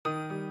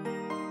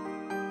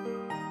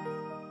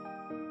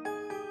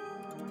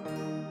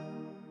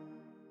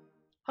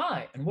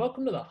Hi, and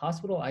welcome to the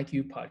Hospital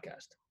IQ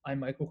podcast.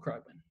 I'm Michael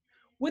Krugman.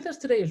 With us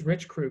today is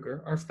Rich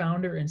Kruger, our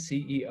founder and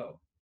CEO.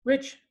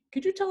 Rich,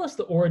 could you tell us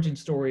the origin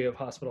story of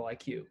Hospital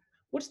IQ?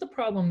 What's the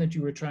problem that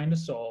you were trying to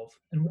solve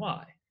and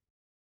why?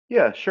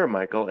 Yeah, sure,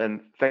 Michael,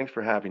 and thanks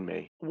for having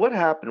me. What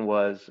happened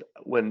was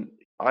when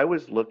I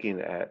was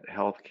looking at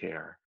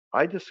healthcare,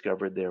 I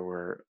discovered there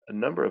were a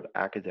number of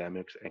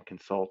academics and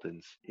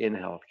consultants in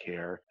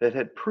healthcare that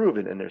had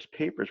proven, and there's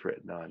papers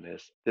written on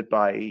this, that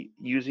by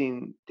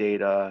using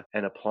data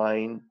and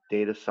applying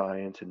data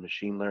science and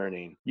machine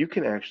learning, you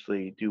can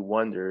actually do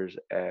wonders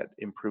at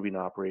improving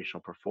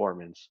operational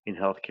performance in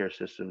healthcare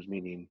systems,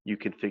 meaning you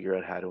can figure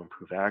out how to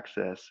improve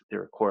access.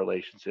 There are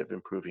correlations of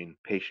improving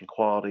patient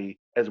quality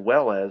as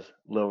well as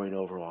lowering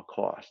overall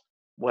cost.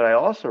 What I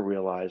also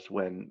realized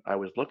when I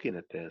was looking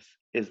at this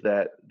is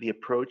that the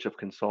approach of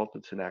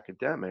consultants and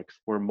academics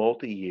were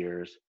multi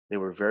years, they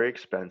were very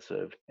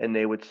expensive, and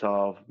they would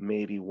solve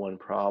maybe one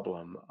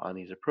problem on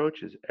these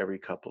approaches every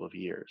couple of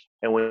years.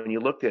 And when you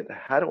looked at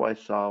how do I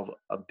solve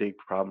a big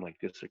problem like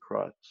this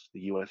across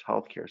the US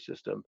healthcare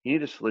system, you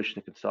need a solution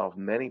that can solve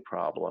many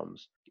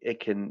problems. It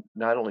can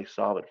not only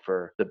solve it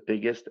for the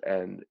biggest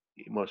and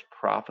most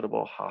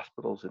profitable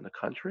hospitals in the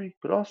country,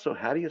 but also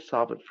how do you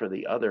solve it for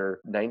the other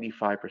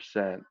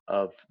 95%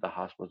 of the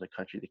hospitals in the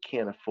country that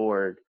can't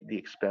afford the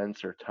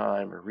expense or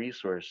time or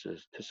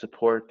resources to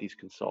support these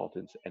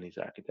consultants and these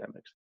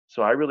academics?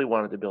 So I really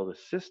wanted to build a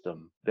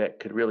system that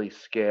could really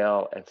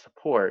scale and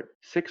support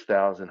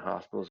 6,000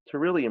 hospitals to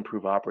really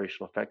improve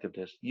operational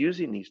effectiveness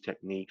using these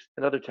techniques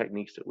and other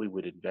techniques that we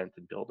would invent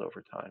and build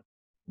over time.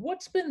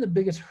 What's been the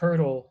biggest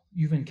hurdle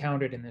you've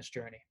encountered in this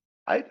journey?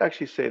 I'd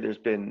actually say there's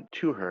been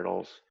two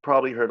hurdles,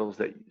 probably hurdles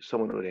that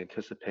someone would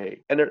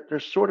anticipate, and they're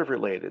sort of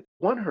related.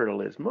 One hurdle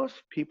is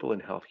most people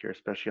in healthcare,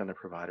 especially on the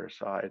provider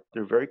side,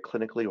 they're very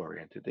clinically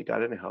oriented. They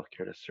got into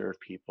healthcare to serve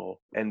people,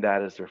 and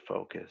that is their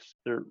focus.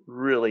 They're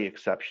really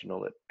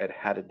exceptional at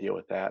how to deal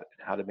with that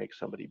and how to make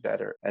somebody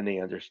better, and they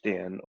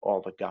understand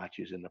all the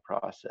gotchas in the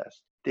process.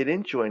 They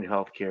didn't join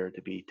healthcare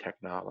to be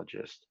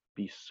technologists,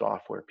 be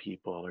software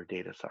people or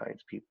data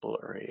science people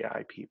or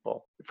AI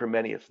people. For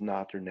many, it's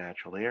not their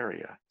natural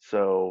area.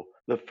 So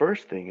the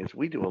first thing is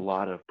we do a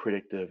lot of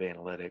predictive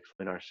analytics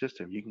in our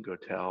system. You can go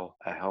tell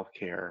a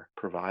healthcare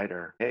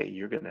provider, hey,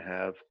 you're going to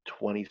have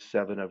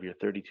 27 of your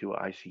 32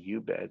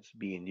 ICU beds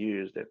being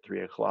used at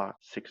 3 o'clock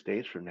 6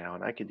 days from now.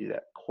 And I can do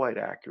that quite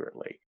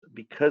accurately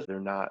because they're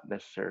not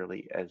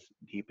necessarily as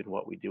deep in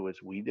what we do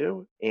as we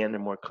do, and they're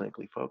more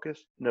clinically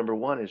focused. Number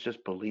one is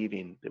just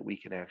believing that we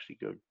can actually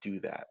go do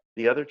that.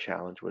 The other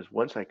challenge was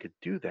once I could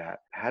do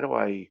that, how do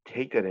I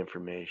take that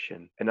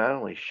information and not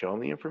only show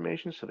them the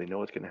information so they know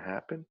what's going to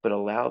happen, but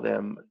allow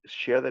them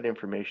share that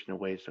information in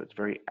ways so it's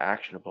very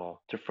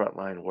actionable to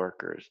frontline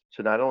workers.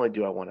 So not only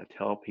do I want to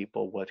tell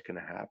people what's going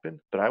to happen,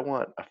 but I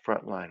want a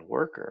frontline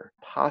worker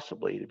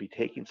possibly to be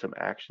taking some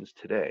actions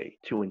today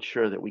to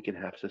ensure that we can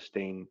have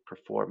sustained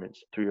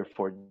performance 3 or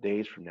 4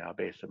 days from now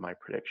based on my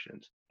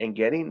predictions. And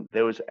getting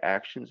those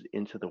actions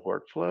into the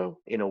workflow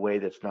in a way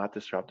that's not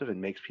disruptive and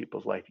makes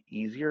people's life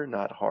easier,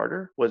 not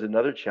harder, was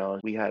another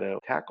challenge we had to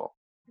tackle.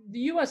 The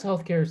US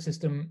healthcare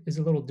system is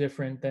a little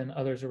different than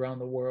others around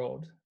the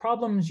world.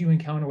 Problems you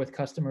encounter with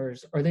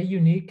customers, are they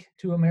unique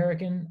to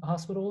American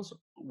hospitals?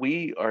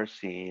 We are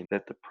seeing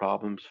that the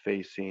problems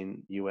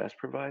facing US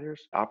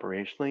providers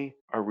operationally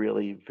are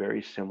really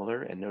very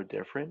similar and no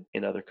different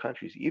in other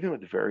countries, even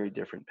with very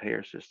different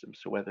payer systems.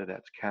 So, whether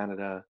that's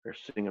Canada or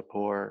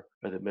Singapore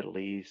or the Middle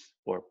East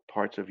or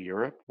parts of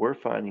Europe, we're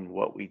finding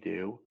what we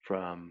do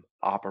from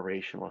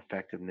operational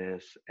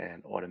effectiveness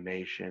and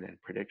automation and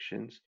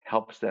predictions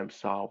helps them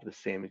solve the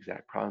same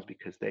exact problems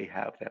because they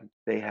have them.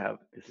 They have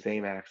the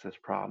same access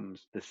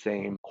problems, the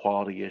same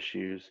quality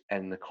issues,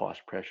 and the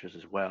cost pressures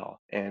as well.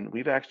 And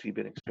we've actually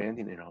been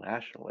expanding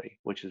internationally,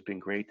 which has been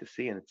great to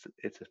see. And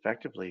it's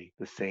effectively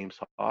the same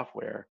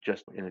software,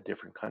 just in a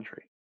different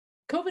country.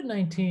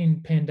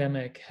 COVID-19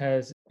 pandemic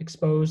has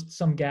exposed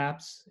some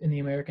gaps in the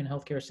American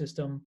healthcare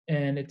system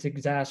and it's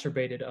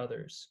exacerbated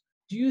others.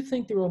 Do you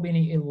think there will be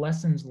any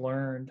lessons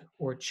learned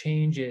or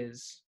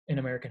changes in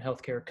American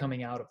healthcare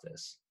coming out of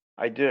this?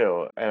 I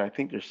do. And I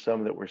think there's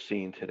some that we're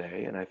seeing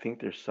today, and I think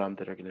there's some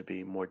that are going to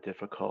be more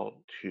difficult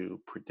to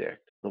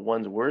predict. The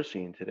ones we're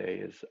seeing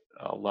today is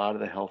a lot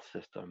of the health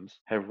systems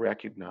have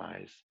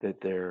recognized that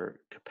their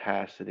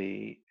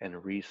capacity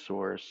and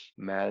resource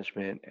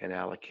management and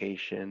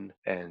allocation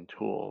and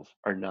tools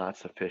are not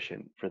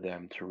sufficient for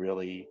them to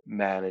really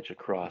manage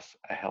across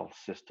a health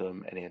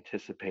system and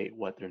anticipate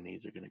what their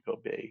needs are going to go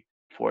be.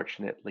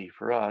 Fortunately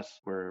for us,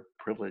 we're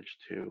privileged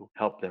to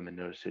help them in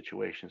those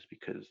situations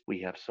because we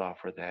have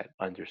software that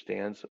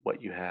understands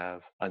what you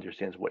have,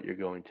 understands what you're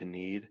going to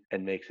need,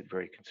 and makes it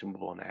very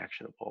consumable and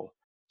actionable.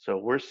 So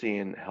we're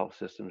seeing health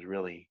systems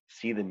really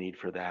see the need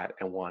for that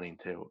and wanting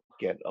to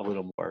get a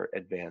little more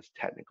advanced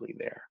technically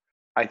there.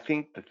 I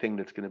think the thing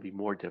that's going to be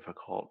more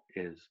difficult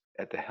is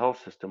at the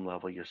health system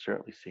level, you're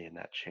certainly seeing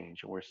that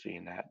change, and we're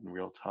seeing that in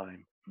real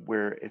time.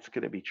 Where it's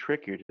going to be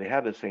trickier, they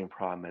have the same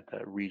problem at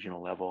the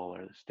regional level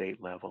or the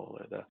state level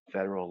or the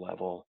federal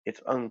level.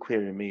 It's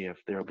unclear to me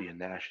if there'll be a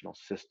national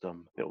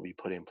system that will be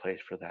put in place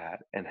for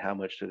that, and how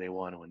much do they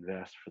want to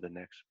invest for the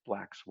next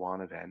Black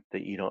Swan event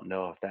that you don't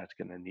know if that's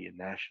going to be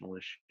a national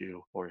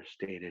issue or a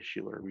state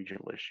issue or a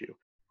regional issue.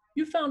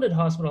 You founded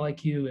Hospital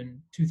IQ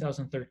in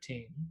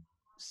 2013.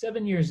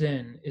 7 years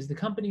in, is the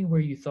company where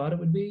you thought it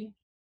would be?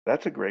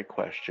 That's a great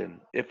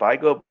question. If I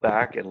go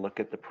back and look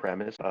at the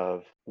premise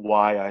of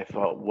why I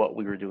thought what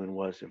we were doing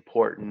was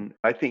important,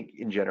 I think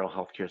in general,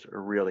 healthcare is a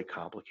really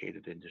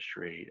complicated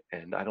industry.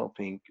 And I don't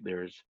think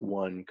there's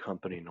one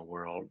company in the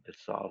world that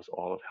solves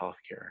all of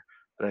healthcare.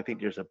 But I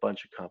think there's a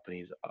bunch of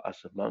companies,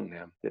 us among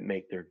them, that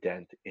make their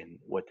dent in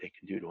what they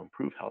can do to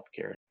improve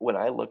healthcare. When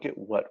I look at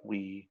what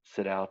we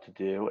set out to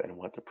do and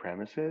what the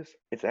premise is,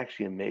 it's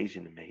actually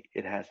amazing to me.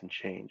 It hasn't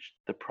changed.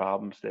 The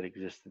problems that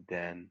existed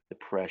then, the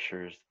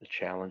pressures, the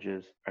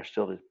challenges are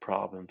still the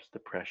problems, the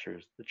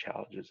pressures, the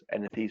challenges,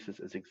 and the thesis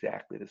is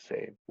exactly the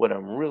same. What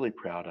I'm really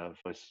proud of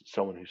was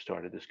someone who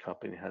started this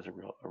company and has a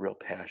real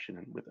passion,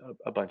 and with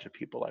a bunch of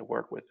people I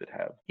work with that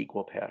have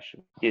equal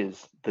passion,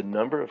 is the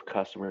number of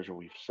customers where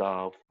we've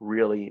solved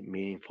really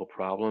meaningful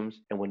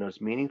problems. And when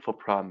those meaningful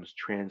problems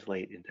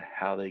translate into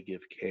how they give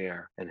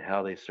care and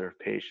how they serve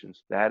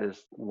patients, that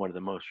is one of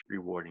the most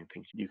rewarding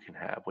things you can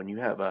have. When you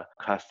have a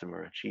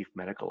customer, a chief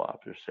medical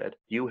officer said,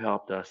 "You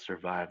helped us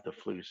survive the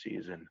flu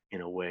season in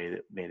a way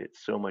that made it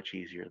so much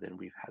easier than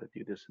we've had to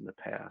do this in the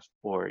past,"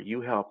 or "You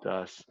helped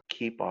us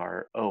keep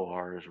our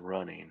ORs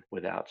running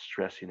without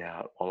stressing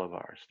out all of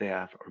our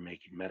staff or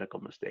making medical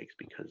mistakes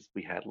because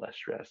we had less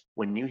stress."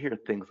 When you hear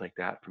things like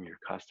that from your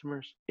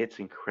customers, it's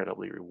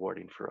incredibly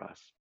rewarding for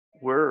us.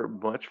 We're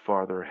much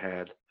farther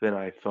ahead than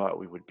I thought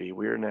we would be.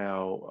 We're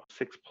now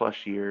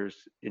 6+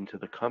 years into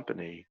the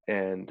company,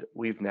 and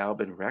we've now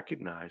been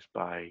recognized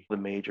by the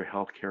major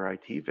healthcare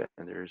IT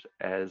vendors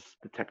as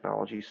the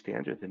technology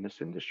standard in this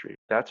industry.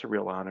 That's a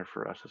real honor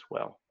for us as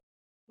well.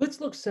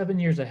 Let's look 7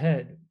 years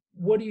ahead.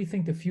 What do you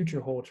think the future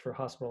holds for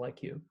Hospital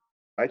IQ?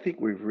 I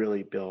think we've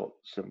really built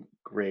some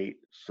great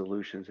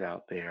solutions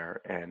out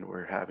there, and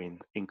we're having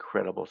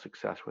incredible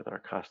success with our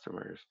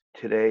customers.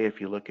 Today,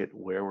 if you look at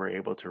where we're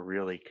able to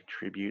really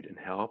contribute and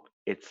help,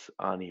 it's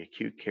on the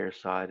acute care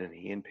side and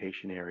the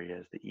inpatient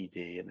areas, the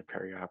ED and the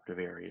perioperative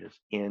areas,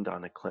 and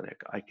on the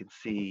clinic. I can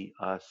see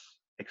us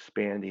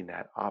expanding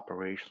that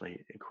operationally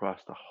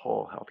across the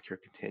whole healthcare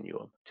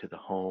continuum, to the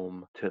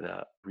home, to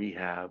the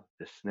rehab,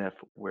 the SNF,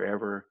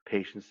 wherever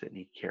patients that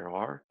need care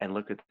are, and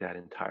look at that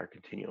entire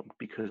continuum,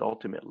 because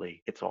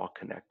ultimately it's all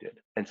connected.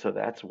 And so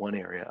that's one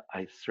area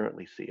I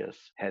certainly see us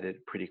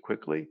headed pretty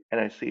quickly.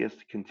 And I see us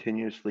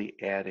continuously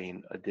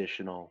adding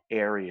additional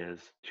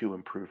areas to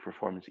improve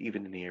performance,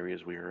 even in the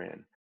areas we are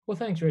in. Well,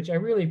 thanks, Rich. I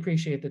really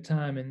appreciate the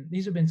time, and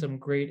these have been some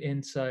great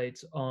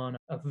insights on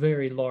a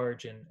very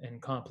large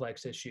and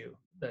complex issue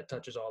that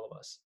touches all of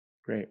us.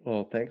 Great.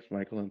 Well, thanks,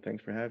 Michael, and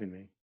thanks for having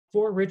me.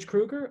 For Rich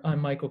Kruger, I'm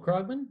Michael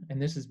Krogman, and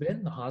this has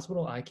been the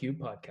Hospital IQ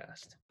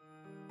Podcast.